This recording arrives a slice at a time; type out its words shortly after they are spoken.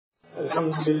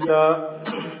الحمد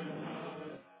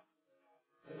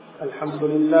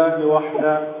لله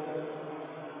وحده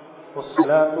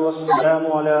والصلاة والسلام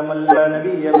على من لا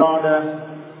نبي بعده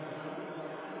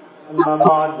أما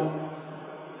بعد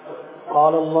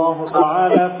قال الله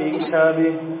تعالى في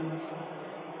كتابه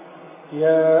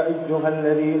يا أيها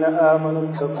الذين آمنوا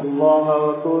اتقوا الله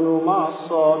وكونوا مع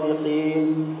الصادقين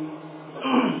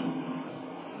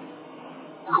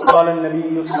قال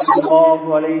النبي صلى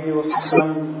الله عليه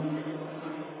وسلم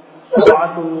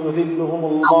سبعة يظلهم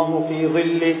الله في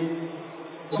ظله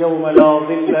يوم لا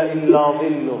ظل إلا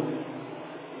ظله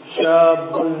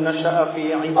شاب نشأ في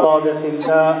عبادة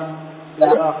الله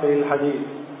إلى آخر الحديث.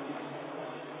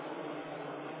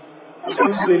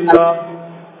 Alhamdulillah,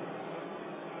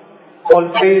 all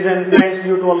praise and thanks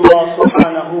due to Allah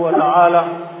subhanahu wa ta'ala.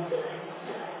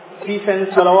 Peace and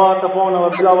salawat upon our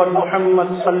beloved Muhammad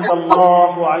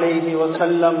sallallahu alayhi wa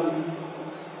sallam.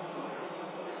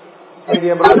 My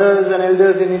dear brothers and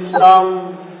elders in Islam,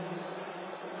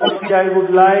 I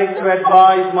would like to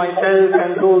advise myself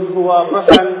and those who are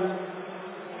present,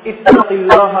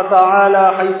 ittaqillaha ta'ala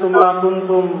haythuma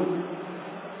kuntum.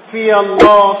 Fear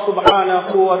Allah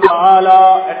subhanahu wa ta'ala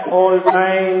at all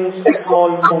times, at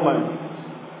all moments.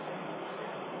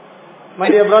 My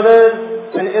dear brothers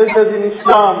and elders in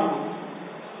Islam,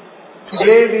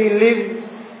 today we live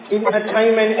in a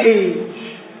time and age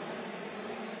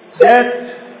that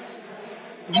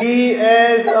we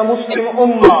as a Muslim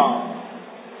Ummah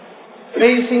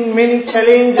facing many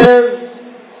challenges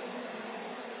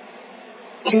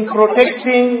in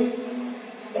protecting,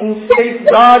 in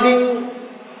safeguarding,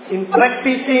 in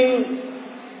practicing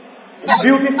the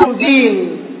beautiful deen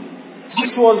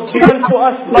which was given to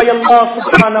us by Allah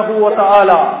subhanahu wa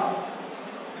ta'ala.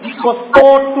 It was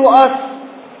taught to us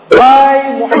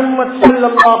by Muhammad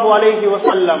sallallahu alayhi wa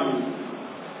sallam.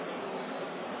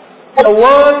 The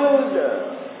world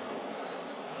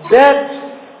that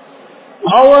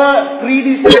our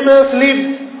predecessors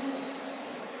lived,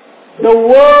 the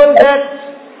world that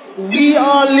we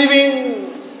are living,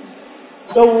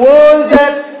 the world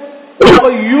that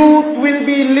our youth will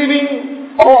be living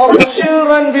or our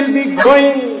children will be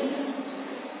growing,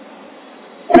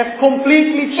 has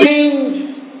completely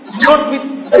changed, not with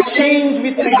the change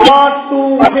with regard to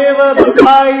whatever the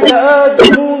sky, the earth, the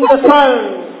moon, the sun.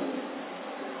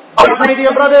 But my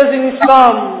dear brothers in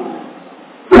Islam,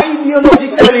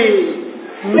 ideologically,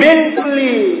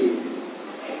 mentally,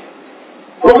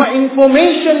 from an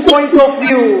information point of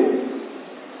view,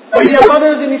 my dear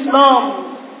brothers in Islam,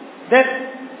 that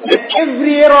at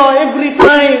every era, every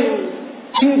time,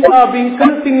 things are being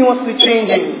continuously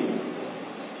changing.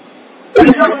 The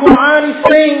Quran is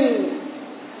saying,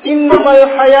 إِنَّمَا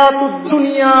الْحَيَاةُ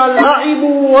الدُّنْيَا لَعِبٌ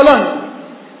وَلَهْوٌ.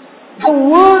 The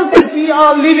world that we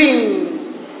are living,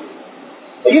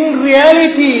 in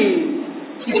reality,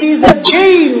 it is a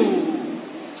game,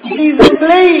 it is a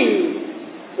play,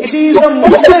 it is a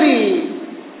mockery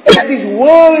that this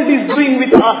world is doing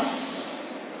with us.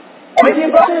 My dear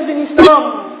brothers in Islam,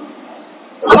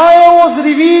 ayah was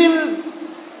revealed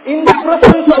in the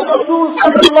presence of Rasul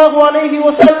sallallahu alayhi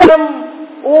wa sallam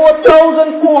over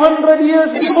 1,400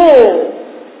 years before.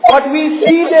 But we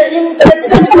see the impact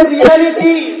of the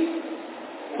reality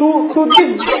to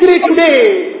this degree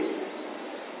today.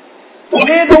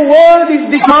 Today the world is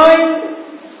behind.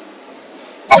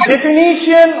 The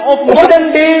definition of modern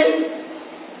day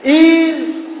is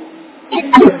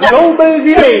it's a global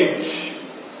village.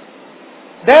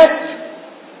 That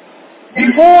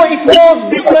before it was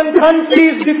different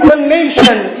countries, different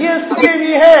nations. Yes, today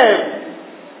we have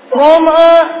from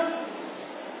a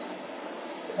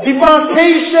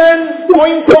demarcation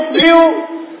point of view,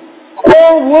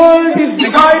 our world is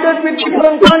divided with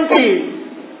different countries.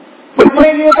 But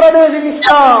my dear brothers in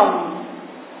Islam,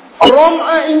 from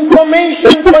an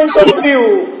information point of view,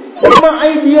 from an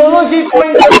ideology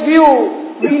point of view,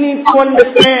 we need to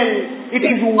understand it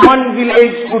is one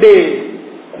village today.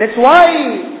 That's why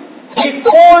he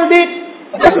called it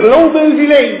the global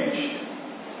village.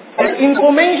 And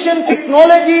information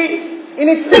technology in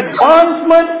its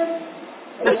advancement,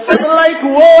 the satellite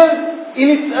world in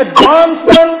its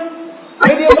advancement,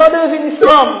 my dear brothers in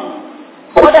Islam,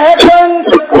 what happens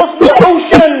across the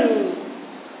ocean,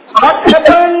 what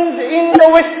happens in the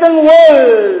Western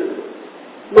world,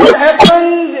 what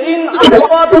happens in other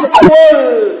parts of the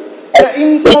world, the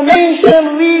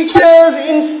information reaches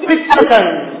in split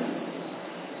seconds.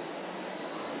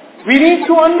 We need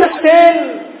to understand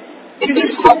this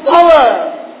is the power,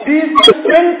 this is the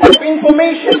strength of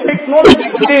information technology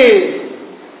today.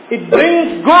 It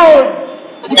brings good,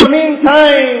 in the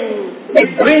meantime, it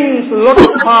brings a lot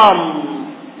of harm.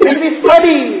 When we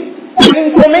study The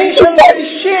information that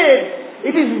is shared,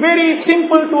 it is very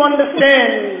simple to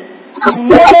understand.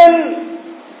 Modern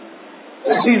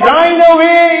designer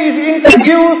way is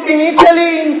introduced in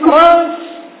Italy, in France.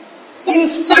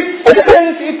 In split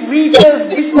seconds it reaches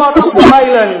this part of the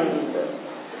island.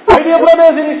 My dear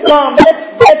brothers in Islam,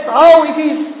 that's how it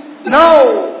is now.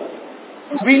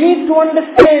 We need to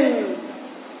understand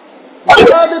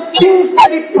what are the things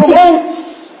that it promotes.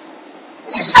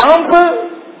 Example,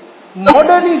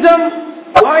 modernism,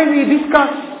 why we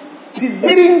discuss. It is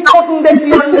very important that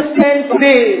we understand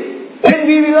today. Then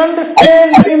we will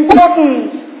understand the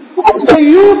importance of the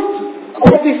youth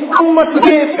of this ummah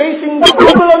today facing the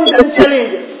problems and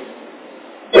challenges.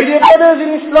 My dear brothers in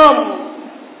Islam,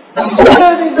 the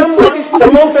modernism that is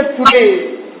promoted today,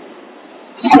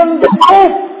 even the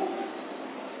Pope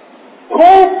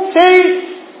says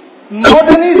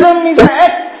modernism is an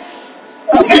act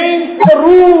against the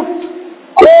root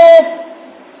of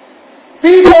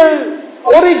people,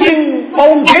 origin,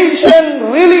 foundation,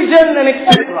 religion, and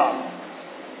etc.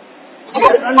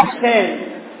 Let us understand.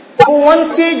 So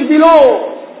one stage below,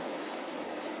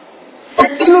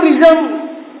 secularism,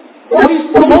 what is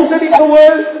promoted in the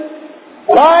world,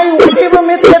 by whatever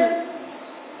method,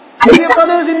 dear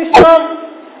brothers in Islam,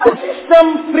 a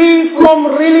system free from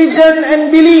religion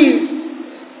and belief.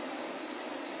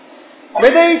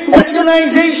 Whether it's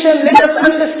westernization, let us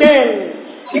understand.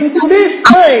 In today's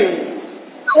time,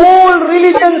 all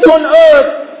religions on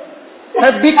earth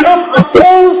have become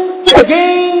opposed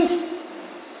against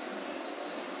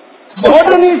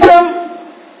modernism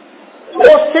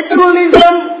or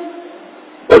secularism,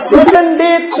 the present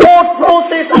day thought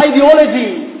process ideology.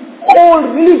 All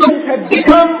religions have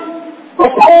become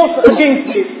opposed against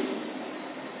this.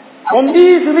 From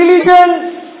these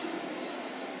religions,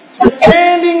 the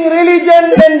standing religion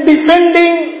and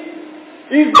defending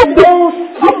is the most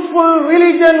truthful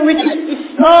religion which is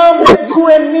Islam that you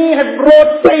and me have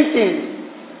brought faith in.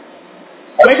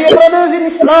 My dear brothers in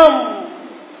Islam,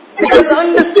 let us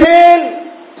understand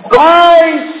why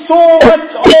so much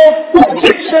of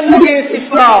objection against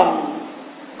Islam.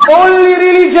 Only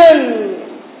religion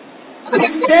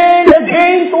which stands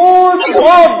against all the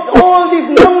odds, all these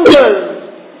numbers,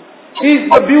 is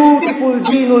the beautiful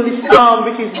Deenul Islam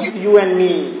which is with you and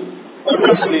me.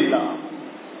 Alhamdulillah.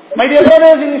 My dear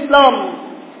brothers in Islam,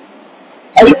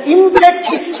 the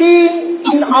impact is seen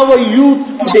in our youth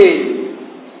today.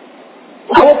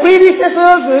 Our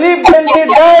predecessors lived and they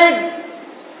died.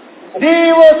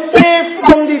 They were safe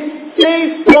from the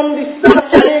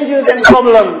challenges and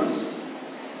problems.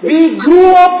 We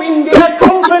grew up in their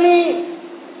company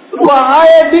to a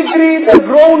higher degree. The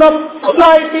grown-up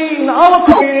society in our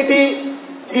community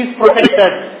is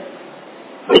protected.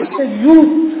 But the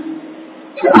youth,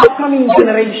 the upcoming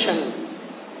generation,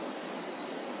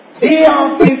 they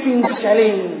are facing the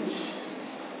challenge.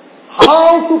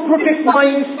 How to protect my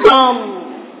Islam?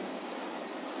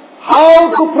 How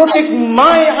to protect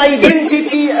my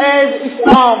identity as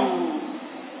Islam?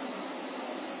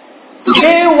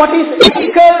 Today, what is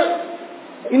ethical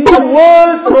in the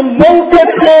world promoted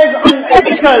as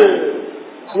unethical.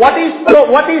 What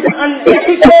is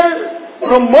unethical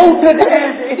promoted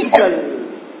as ethical.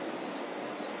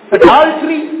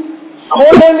 Adultery,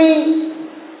 sodomy,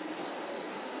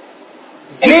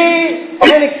 gay,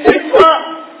 and etc.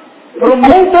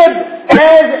 promoted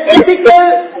as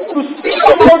ethical. To speak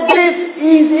about this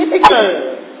is ethical,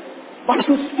 but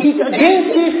to speak against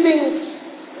these things,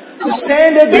 to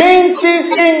stand against these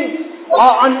things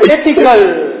are unethical.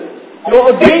 Go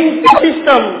against the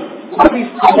system that is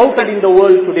promoted in the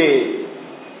world today.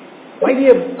 My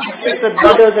dear respected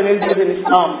brothers and elders in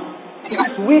Islam, let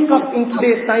us wake up in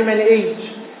today's time and age.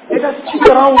 Let us check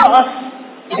around us.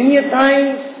 Many a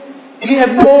times we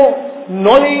have no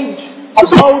knowledge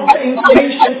about the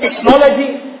information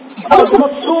technology. It was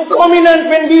not so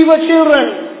prominent when we were children,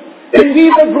 when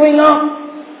we were growing up,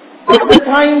 at the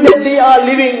time that they are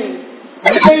living.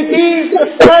 Whether it is the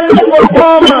son of a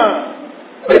farmer,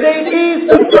 whether it is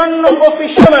the son of a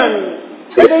fisherman,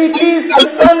 whether it is the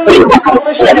son of a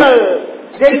professional,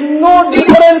 there is no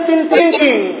difference in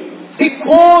thinking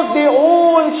because they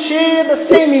all share the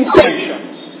same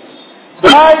intentions.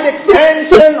 By the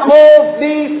extension of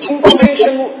this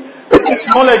information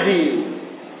technology,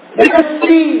 let us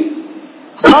see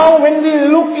now when we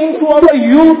look into our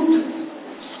youth,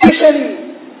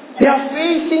 especially, they are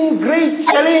facing great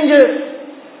challenges.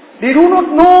 They do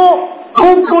not know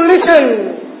whom to listen,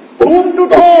 whom to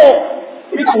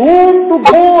talk, with whom to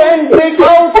go and break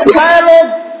out the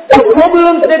dialogue, the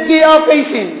problems that they are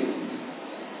facing.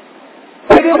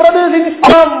 My dear brothers in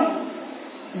Islam,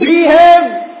 we have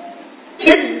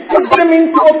put them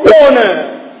into a corner.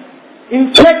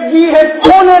 In fact, we have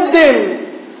honored them.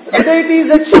 Whether it is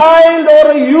a child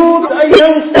or a youth, a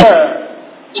youngster,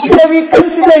 either we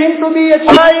consider him to be a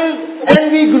child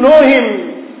and we ignore him,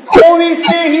 or we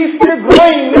say he's still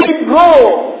growing, let him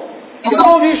grow.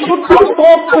 We should not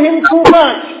talk to him too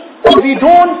much. We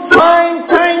don't find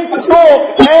time to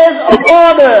talk as a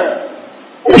father,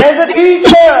 as a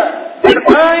teacher. At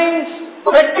times,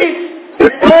 practice.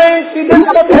 At times, we do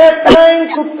not have time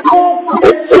to talk to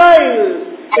the child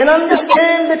and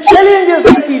understand the challenges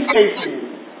that he's facing.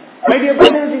 My dear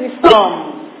brothers in Islam,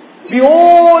 we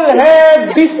all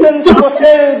have distanced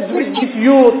ourselves with this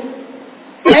youth,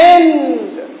 and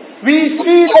we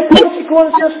see the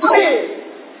consequences today.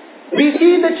 We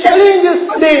see the challenges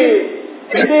today.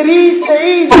 When they reach the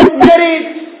age of marriage,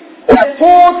 their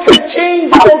thoughts have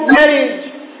changed about marriage.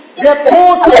 Their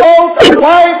thoughts about a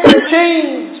wife have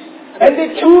changed. And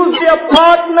they choose their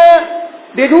partner.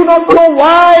 They do not know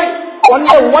why,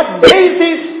 on what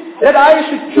basis that I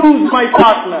should choose my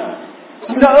partner.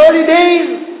 In the early days,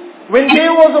 when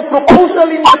there was a proposal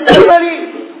in the family,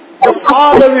 the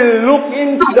father will look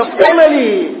into the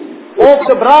family of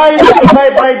the bride and the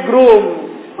bridegroom,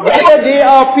 whether they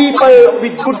are people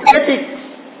with good ethics.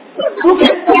 Look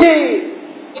at today,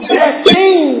 it has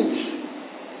changed.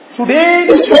 Today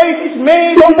the choice is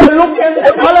made on the look and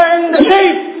the color and the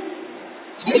shape.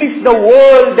 This is the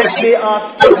world that they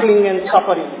are struggling and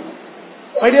suffering.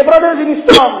 My dear brothers in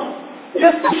Islam,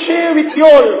 just to share with you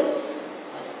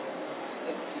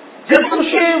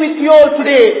all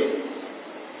today,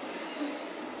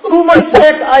 2 months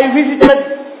back I visited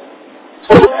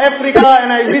South Africa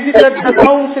and I visited the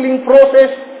counseling process,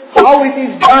 how it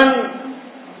is done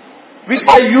with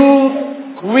the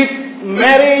youth, with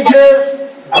marriages,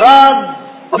 drugs,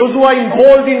 those who are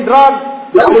involved in drugs,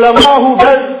 the ulama who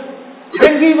does.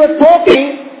 When we were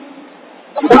talking,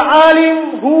 the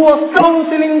alim who was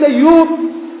counseling the youth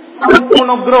on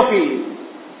pornography,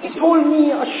 he told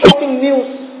me a shocking news.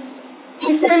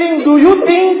 He's telling, do you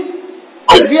think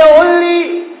that we are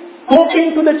only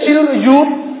talking to the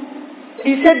youth?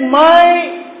 He said, my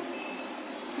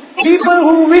people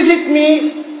who visit me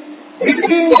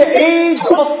between the age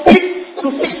of 6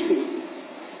 to 60,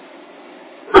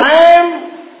 I am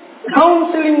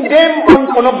counseling them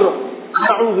on pornography.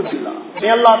 May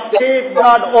Allah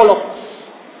safeguard all of us.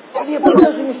 Dear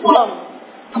brothers in Islam,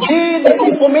 today the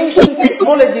information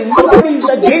technology, nobody is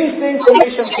against the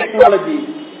information technology.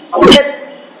 Yet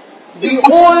we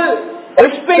all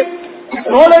respect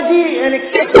technology and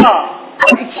etc.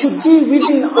 It should be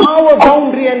within our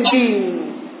boundary and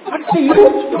being. But the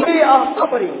youth today are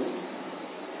suffering.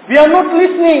 We are not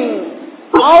listening.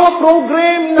 Our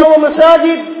program in our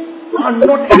masajid are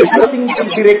not addressing them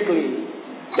directly.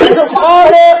 As a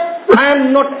father, I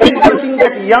am not addressing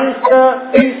that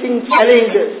youngster facing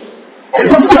challenges. As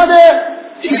a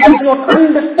mother, she does not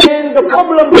understand the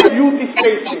problem that youth is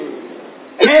facing.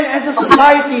 And as a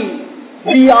society,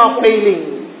 we are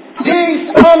failing.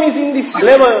 Today Islam is in this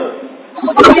level.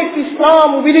 To make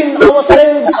Islam within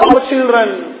ourselves, our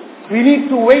children, we need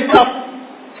to wake up.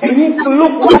 We need to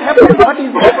look what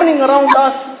is happening around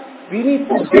us. We need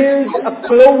to build a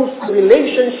close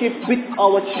relationship with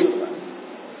our children.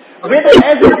 Whether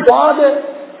as a father,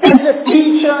 as a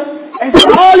teacher, as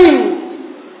an alim,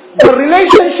 the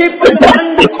relationship and the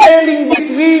understanding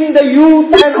between the youth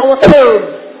and ourselves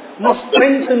must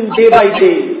strengthen day by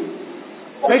day.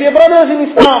 My dear brothers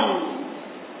in Islam,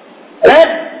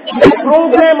 that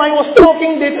program I was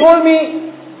talking, they told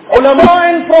me, ulama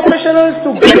and professionals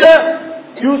together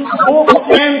used to go for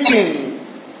camping.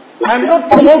 I am not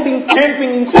promoting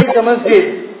camping inside the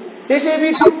masjid. They say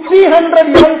we took 300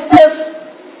 youngsters.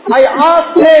 I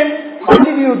asked them, what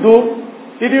did you do?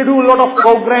 Did you do a lot of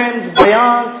programs,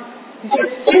 bayans? He said,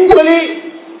 simply,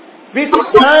 we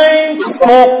took time to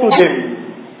talk to them,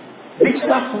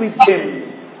 discuss with them,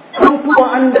 come to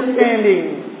an understanding.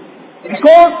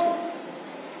 Because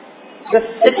the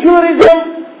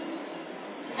secularism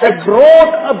had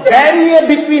brought a barrier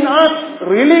between us,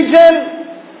 religion,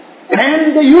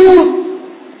 and the youth.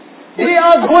 They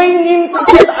are going into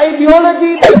that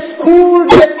ideology, that school,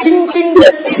 that thinking,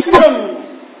 that system.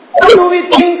 What do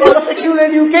we think of secular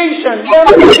education? They are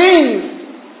not against.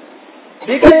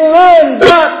 They can learn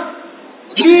that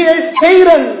we as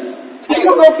parents,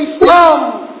 people of Islam,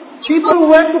 people who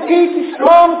want to take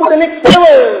Islam to the next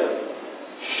level,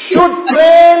 should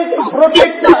plan to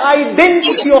protect the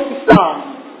identity of Islam.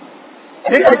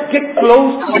 Let us get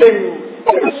close to them.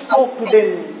 Let us talk to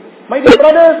them. My dear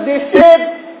brothers, they said,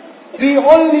 we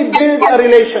only build a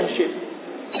relationship.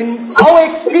 In our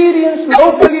experience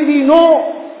locally, we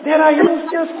know there are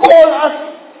youngsters call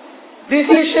us. They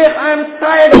say, Sheikh, I am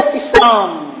tired of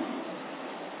Islam.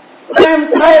 I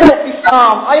am tired of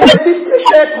Islam. I have this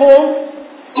pressure at home,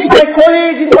 in my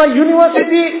college, in my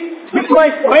university, with my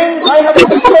friends. I have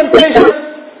different pleasures.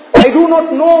 I do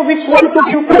not know which one to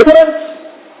give preference.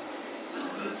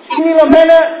 Similar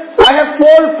manner, I have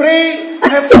fallen prey. I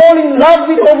have fallen in love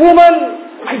with a woman.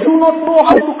 I do not know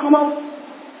how to come out.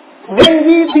 When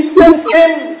we distance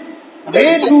them,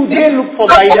 where do they look for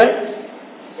guidance?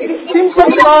 It is simple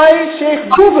by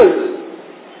Sheikh Google.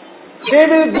 They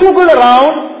will Google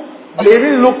around, they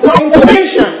will look for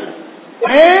information,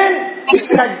 and it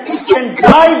can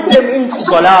guide them into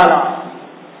dalala.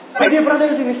 My dear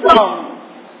brothers in Islam,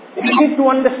 we need to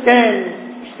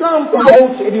understand, Islam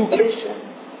promotes education.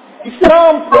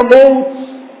 Islam promotes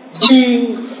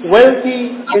being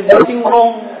wealthy, there's nothing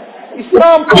wrong.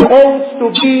 Islam promotes to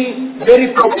be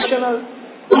very professional,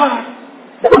 but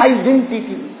the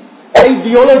identity,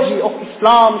 ideology of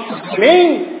Islam should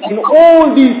remain in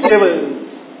all these levels.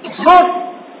 If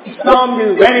not, Islam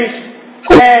will vanish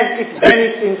as it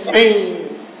vanished in Spain.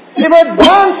 They were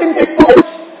advanced in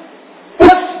technology.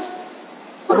 First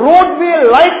roadway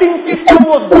lighting system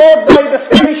was brought by the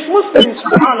Spanish Muslims,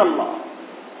 subhanallah.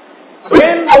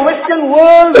 When the Western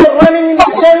world was running in the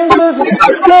jungles with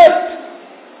the dirt,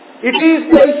 it is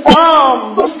the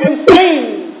Islam, Muslim Spain,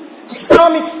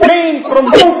 Islamic Spain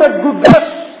promoted goodness.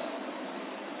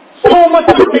 So much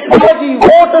of technology,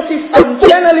 water system,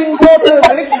 channeling water,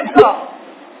 etc.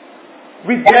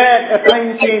 With that, a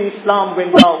time came, Islam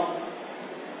went out.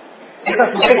 Let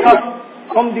us wake up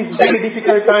from these very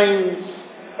difficult times.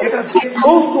 Let us get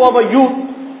close to our youth.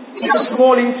 It's a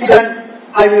small incident.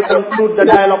 I will conclude the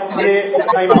dialogue today as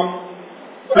time up.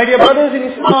 My dear brothers in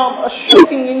Islam, a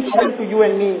shocking incident to you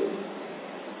and me.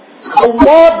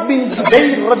 Awad bin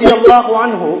Jubayr radiallahu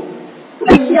anhu,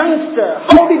 a youngster,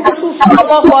 how did Rasul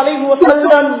sallallahu alayhi wa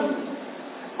sallam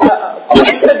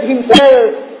connected himself,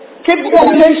 kept the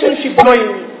relationship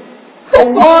going?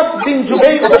 Awad bin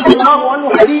Jubayr radiallahu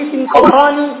anhu, hadith in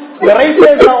Tabrani, the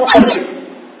writers are authentic.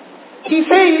 He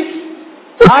says,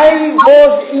 I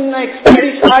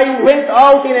went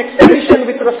out in expedition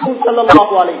with Rasul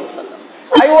sallallahu alayhi wa sallam.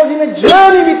 I was in a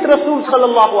journey with Rasul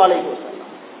sallallahu alayhi wa sallam.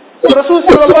 So Rasul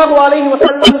sallallahu alayhi wa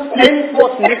sallam's tent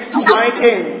was next to my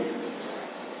tent.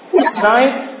 At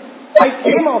night, I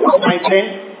came out of my tent.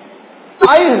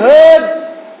 I heard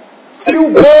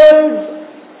few girls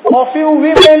or few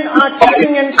women are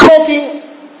chatting and talking.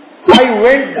 I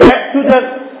went back to the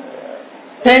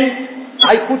tent.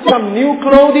 I put some new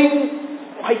clothing.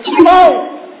 I came out.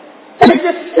 I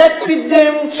just sat with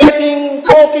them, chatting,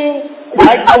 talking,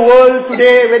 like the world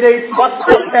today, whether it's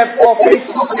WhatsApp or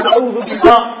Facebook.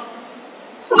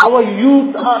 Our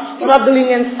youth are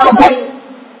struggling and suffering.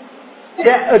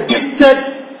 They are addicted.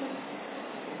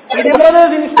 My dear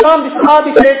brothers in Islam, this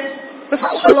Sahabi said,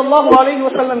 Rasul sallallahu alayhi wa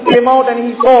sallam came out and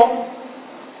he saw,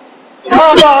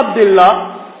 Ya Aba Abdullah,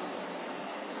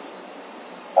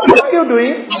 what are you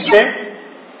doing? He said,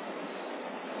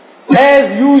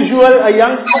 as usual, a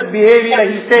youngster's behavior,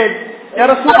 he said, Ya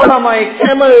Rasulullah, my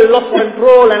camel lost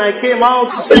control and I came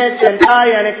out to fetch and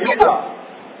tie and etc.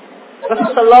 Rasul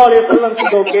sallallahu alayhi wa sallam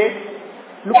said, okay,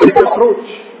 look at the approach.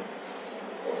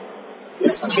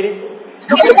 Look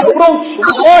at the approach.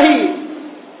 Wallahi.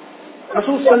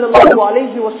 Rasul sallallahu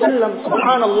alayhi wa sallam,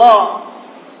 subhanallah,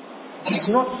 did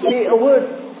not say a word.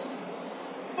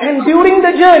 And during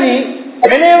the journey,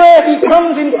 whenever he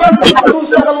comes in front of Rasul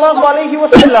sallallahu alayhi wa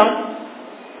sallam,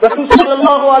 Rasul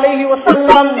sallallahu alayhi wa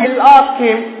sallam will ask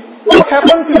him, what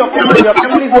happened to your camel? Your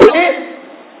camel is okay?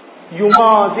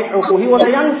 Yumazihuhu. He was a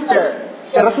youngster.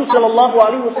 And Rasul sallallahu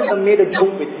alayhi wa sallam made a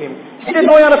joke with him. He said,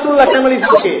 no, Ya Rasulullah, camel is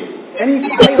okay. And he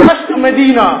said, I rushed to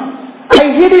Medina. I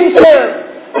hid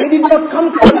himself. I did not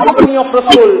come to the company of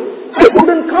Rasul. I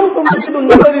couldn't come to Masjid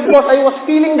al-Nabawi because I was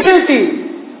feeling guilty.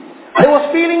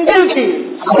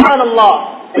 Subhanallah.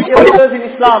 Brothers in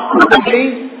Islam, after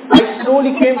days, I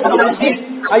slowly came to the masjid.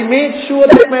 I made sure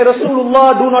that my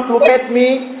Rasulullah do not look at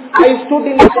me. I stood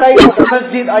in the side of the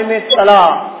masjid. I made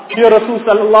salah. Here Rasul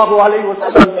sallallahu alayhi wa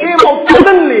sallam came out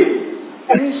suddenly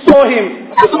and he saw him.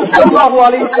 Rasul sallallahu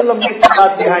alayhi wa sallam made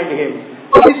salah behind him.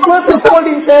 So this person told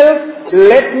himself,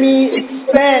 let me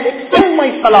extend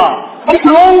my salah. Make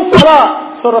long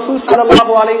salah. So Rasul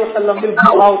sallallahu alayhi wa sallam will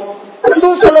go out.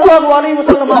 Rasul sallallahu alayhi wa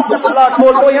sallam after salah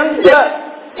told, oh youngster,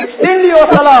 extend your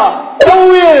salah. You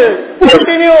will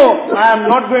continue. I am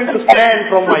not going to stand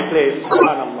from my place.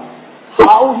 Subhanallah.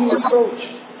 How he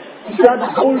approached. These are the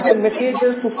golden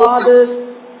messages to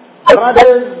fathers,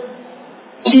 brothers,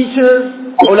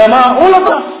 teachers, ulama, all of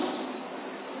us.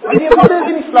 My dear brothers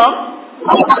in Islam,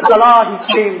 after salah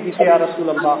he came, he said, Ya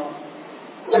Rasulullah,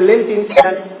 a lengthy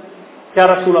incident. Ya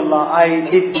Rasulullah, I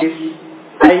did this.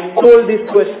 I told this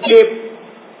to escape,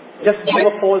 just give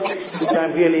a false excuse.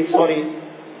 I'm really sorry.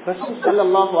 Rasul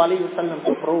sallallahu alayhi wa sallam's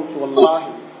approach,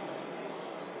 wallahi,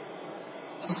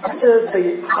 it touches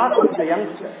the heart of the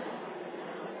youngster.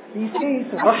 He says,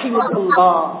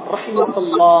 Rahimakallah,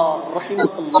 Rahimakallah,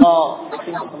 Rahimakallah,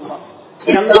 Rahimakallah.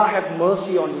 May Allah have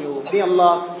mercy on you. May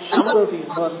Allah shower His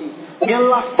mercy. May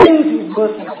Allah send His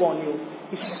mercy upon you.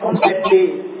 He says, on that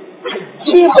day, I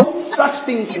gave up such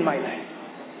things in my life.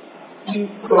 He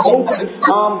promoted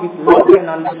Islam with love and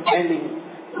understanding.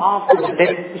 After the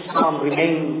death, Islam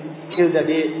remained till the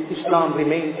day. Islam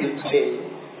remains till today.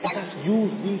 Let us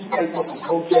use these type of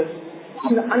approaches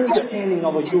in the understanding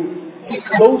of our youth. Get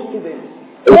close to them.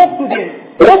 Talk to them.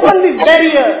 Open this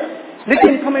barrier. Let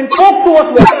them come and talk to us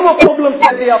whatever problems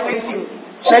that they are facing,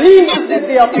 challenges that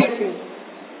they are facing,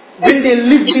 when they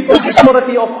live with the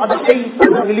authority of other faiths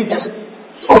and religions,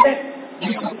 so that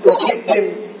we can protect them,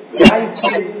 guide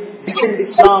them, defend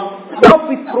Islam, come up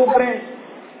with programs.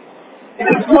 It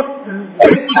is what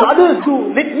others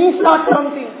do. Let me start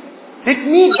something. Let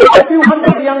me get a few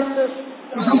hundred youngsters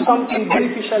to do something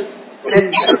beneficial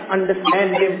and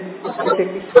understand them,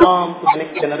 protect Islam to the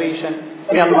next generation.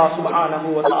 May Allah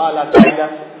subhanahu wa ta'ala guide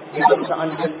us, give us the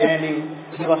understanding,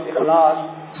 give us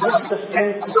ikhlas, give us the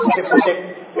strength to protect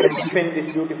and defend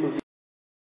this beautiful